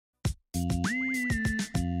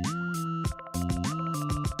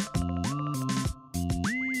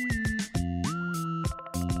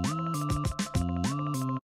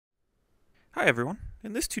Hi everyone.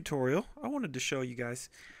 In this tutorial, I wanted to show you guys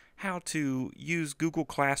how to use Google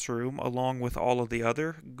Classroom along with all of the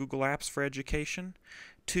other Google apps for education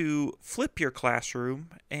to flip your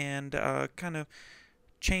classroom and kind of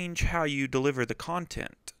change how you deliver the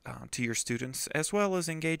content to your students, as well as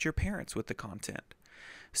engage your parents with the content.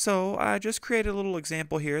 So I just created a little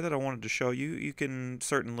example here that I wanted to show you. You can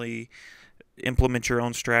certainly implement your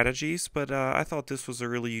own strategies, but I thought this was a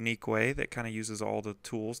really unique way that kind of uses all the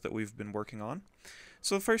tools that we've been working on.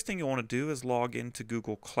 So the first thing you want to do is log into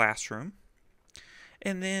Google Classroom,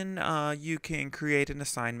 and then you can create an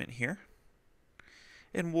assignment here,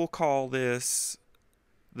 and we'll call this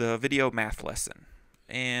the video math lesson.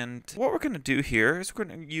 And what we're going to do here is we're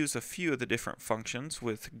going to use a few of the different functions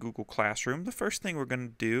with Google Classroom. The first thing we're going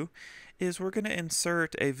to do is we're going to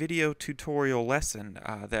insert a video tutorial lesson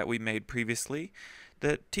that we made previously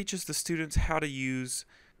that teaches the students how to use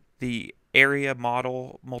the area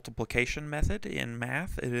model multiplication method in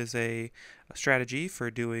math. It is a strategy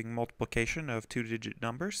for doing multiplication of two-digit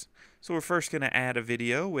numbers. So we're first going to add a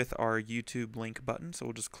video with our YouTube link button. So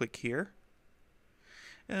we'll just click here.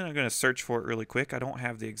 And I'm going to search for it really quick. I don't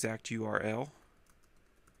have the exact URL.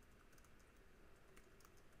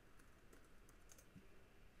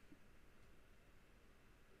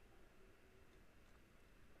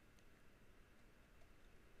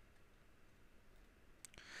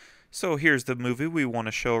 So here's the movie we want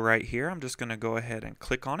to show right here. I'm just going to go ahead and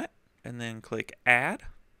click on it and then click Add.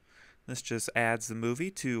 This just adds the movie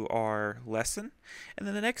to our lesson. And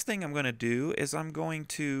then the next thing I'm going to do is I'm going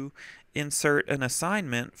to insert an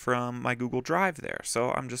assignment from my Google Drive there. So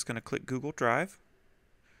I'm just going to click Google Drive.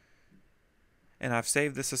 And I've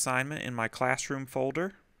saved this assignment in my classroom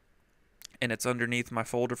folder. And it's underneath my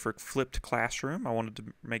folder for flipped classroom. I wanted to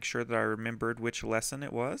make sure that I remembered which lesson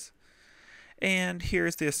it was. And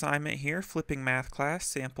here's the assignment here, flipping math class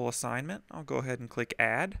sample assignment. I'll go ahead and click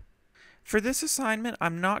Add. For this assignment,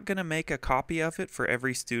 I'm not going to make a copy of it for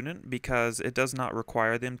every student because it does not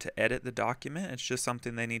require them to edit the document. It's just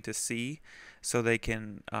something they need to see so they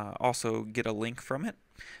can also get a link from it.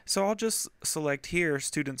 So I'll just select here,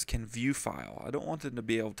 students can view file. I don't want them to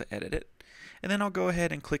be able to edit it. And then I'll go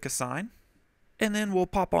ahead and click Assign. And then we'll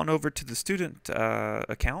pop on over to the student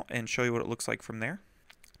account and show you what it looks like from there.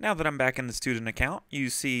 Now that I'm back in the student account, you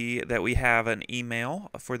see that we have an email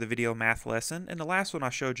for the video math lesson. And the last one I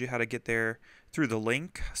showed you how to get there through the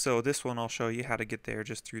link. So this one I'll show you how to get there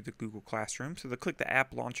just through the Google Classroom. So click the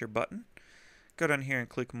App Launcher button. Go down here and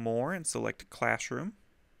click More and select Classroom.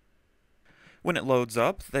 When it loads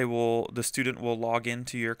up, the student will log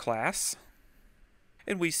into your class.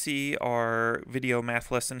 And we see our video math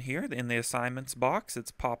lesson here in the assignments box. It's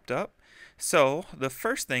popped up. So the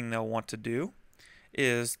first thing they'll want to do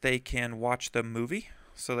is they can watch the movie.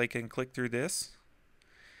 So they can click through this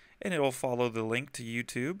and it'll follow the link to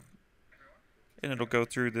YouTube and it'll go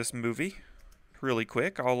through this movie really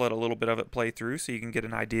quick. I'll let a little bit of it play through so you can get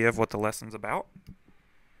an idea of what the lesson's about.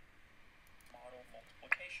 Model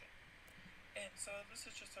multiplication. And so this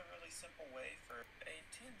is just a really simple way for a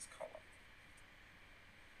tens column.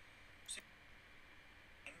 So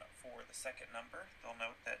for the second number, they'll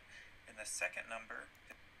note that in the second number,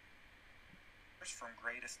 from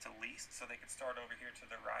greatest to least, so they can start over here to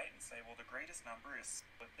the right and say, well, the greatest number is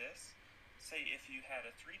with this. Say if you had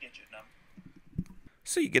a three-digit number.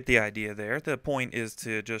 So you get the idea there. The point is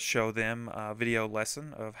to just show them a video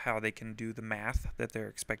lesson of how they can do the math that they're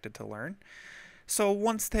expected to learn. So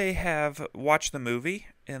once they have watched the movie,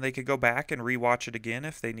 and they could go back and re-watch it again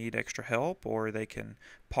if they need extra help, or they can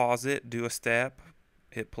pause it, do a step,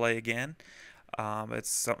 hit play again.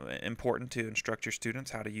 It's important to instruct your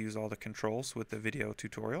students how to use all the controls with the video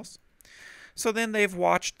tutorials. So then they've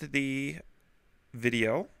watched the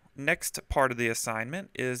video. Next part of the assignment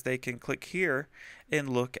is they can click here and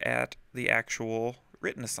look at the actual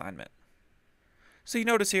written assignment. So you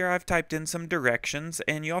notice here I've typed in some directions,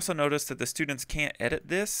 and you also notice that the students can't edit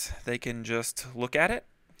this. They can just look at it.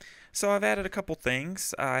 So I've added a couple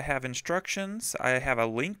things. I have instructions. I have a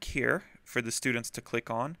link here for the students to click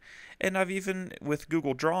on. And I've even, with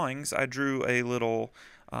Google Drawings, I drew a little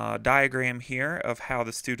diagram here of how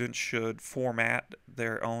the students should format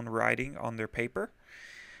their own writing on their paper.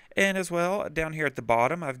 And as well, down here at the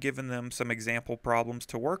bottom, I've given them some example problems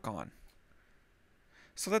to work on.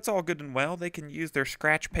 So that's all good and well. They can use their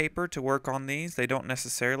scratch paper to work on these. They don't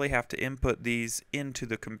necessarily have to input these into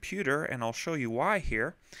the computer, and I'll show you why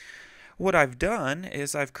here. What I've done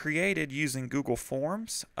is I've created, using Google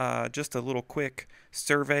Forms, just a little quick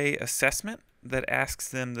survey assessment that asks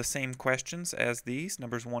them the same questions as these,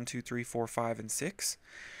 numbers 1, 2, 3, 4, 5, and 6.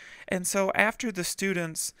 And so after the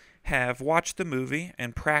students have watched the movie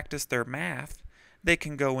and practiced their math, they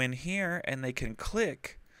can go in here and they can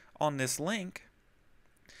click on this link,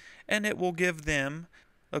 and it will give them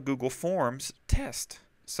a Google Forms test.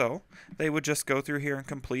 So they would just go through here and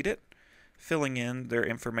complete it, filling in their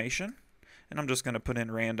information, and I'm just going to put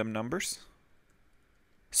in random numbers.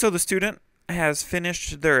 So the student has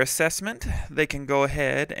finished their assessment. They can go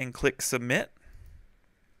ahead and click submit,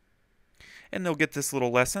 and they'll get this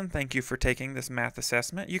little lesson. Thank you for taking this math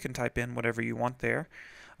assessment. You can type in whatever you want there.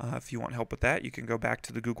 If you want help with that, you can go back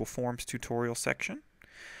to the Google Forms tutorial section.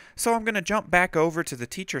 So I'm going to jump back over to the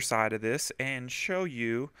teacher side of this and show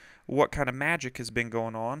you what kind of magic has been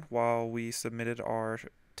going on while we submitted our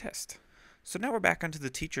test. So now we're back onto the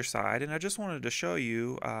teacher side, and I just wanted to show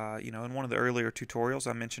you, in one of the earlier tutorials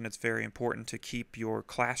I mentioned it's very important to keep your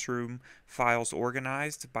classroom files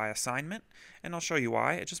organized by assignment, and I'll show you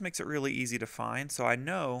why. It just makes it really easy to find, so I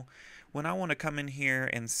know when I want to come in here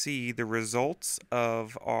and see the results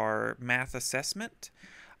of our math assessment,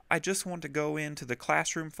 I just want to go into the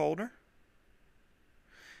classroom folder.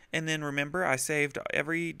 And then remember, I saved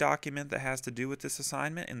every document that has to do with this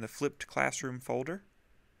assignment in the flipped classroom folder.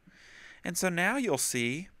 And so now you'll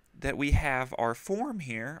see that we have our form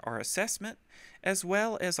here, our assessment, as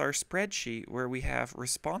well as our spreadsheet where we have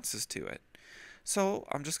responses to it. So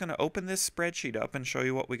I'm just going to open this spreadsheet up and show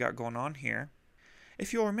you what we got going on here.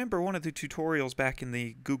 If you'll remember one of the tutorials back in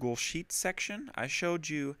the Google Sheets section, I showed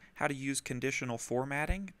you how to use conditional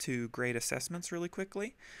formatting to grade assessments really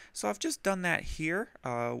quickly. So I've just done that here.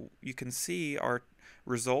 You can see our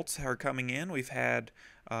results are coming in. We've had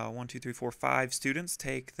 5 students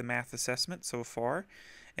take the math assessment so far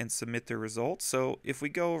and submit their results. So if we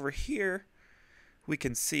go over here, we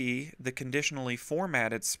can see the conditionally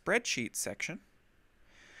formatted spreadsheet section,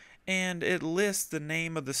 and it lists the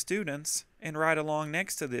name of the students, and right along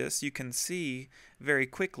next to this you can see very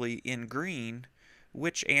quickly in green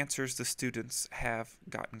which answers the students have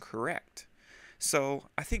gotten correct. So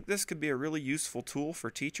I think this could be a really useful tool for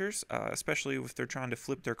teachers, especially if they're trying to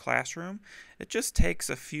flip their classroom. It just takes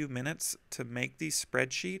a few minutes to make these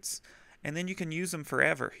spreadsheets, and then you can use them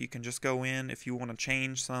forever. You can just go in if you want to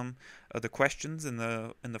change some of the questions in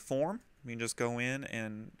the form. You can just go in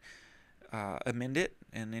and amend it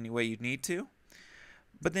in any way you need to.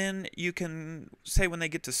 But then you can say when they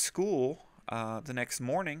get to school the next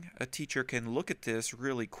morning, a teacher can look at this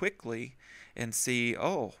really quickly and see,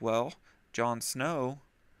 oh, well, Jon Snow,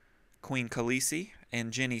 Queen Khaleesi,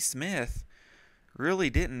 and Jenny Smith really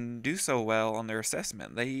didn't do so well on their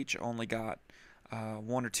assessment. They each only got 1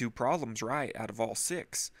 or 2 problems right out of all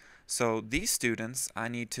 6. So these students I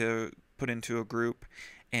need to put into a group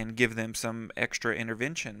and give them some extra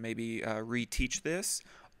intervention. Maybe reteach this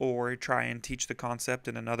or try and teach the concept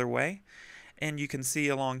in another way. And you can see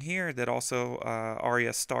along here that also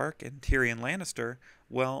Arya Stark and Tyrion Lannister,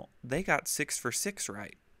 well, they got 6 for 6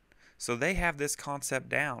 right. So they have this concept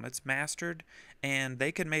down. It's mastered, and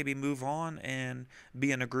they can maybe move on and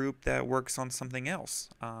be in a group that works on something else.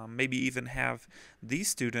 Maybe even have these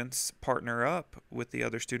students partner up with the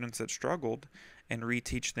other students that struggled and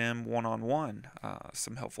reteach them one-on-one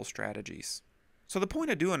some helpful strategies. So the point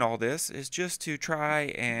of doing all this is just to try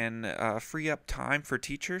and free up time for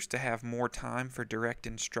teachers to have more time for direct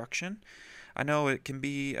instruction. I know it can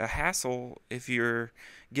be a hassle if you're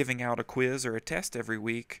giving out a quiz or a test every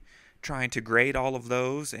week, trying to grade all of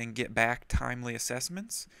those and get back timely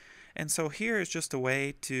assessments. And so here is just a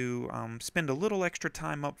way to spend a little extra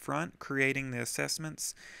time up front creating the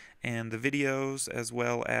assessments and the videos as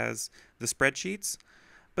well as the spreadsheets.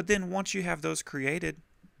 But then once you have those created,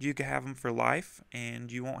 you can have them for life,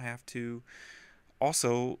 and you won't have to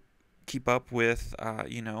also keep up with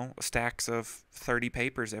stacks of 30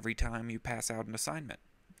 papers every time you pass out an assignment.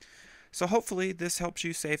 So hopefully this helps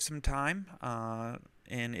you save some time,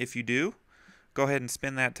 and if you do, go ahead and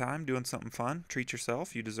spend that time doing something fun. Treat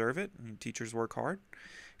yourself. You deserve it. And teachers work hard.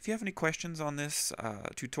 If you have any questions on this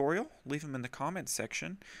tutorial, leave them in the comments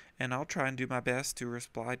section, and I'll try and do my best to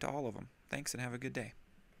reply to all of them. Thanks, and have a good day.